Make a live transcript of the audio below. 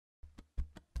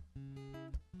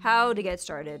How to get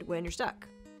started when you're stuck.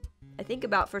 I think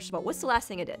about, first of all, what's the last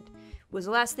thing I did? Was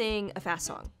the last thing a fast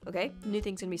song? Okay, new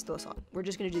thing's gonna be slow song. We're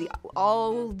just gonna do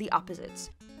all the opposites.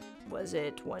 Was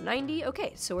it 190?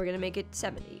 Okay, so we're gonna make it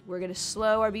 70. We're gonna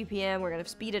slow our BPM, we're gonna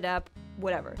speed it up,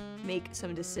 whatever. Make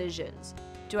some decisions.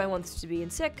 Do I want this to be in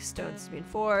 6? Do I want this to be in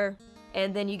 4?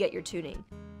 And then you get your tuning.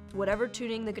 Whatever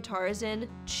tuning the guitar is in,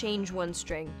 change one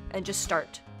string and just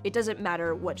start. It doesn't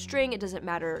matter what string, it doesn't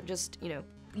matter, just,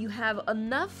 you have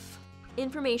enough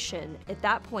information at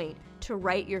that point to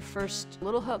write your first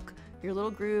little hook, your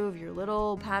little groove, your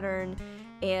little pattern,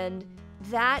 and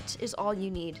that is all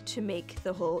you need to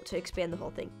expand the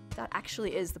whole thing. That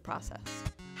actually is the process.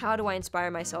 How do I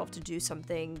inspire myself to do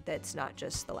something that's not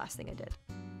just the last thing I did?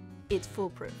 It's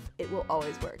foolproof. It will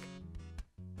always work.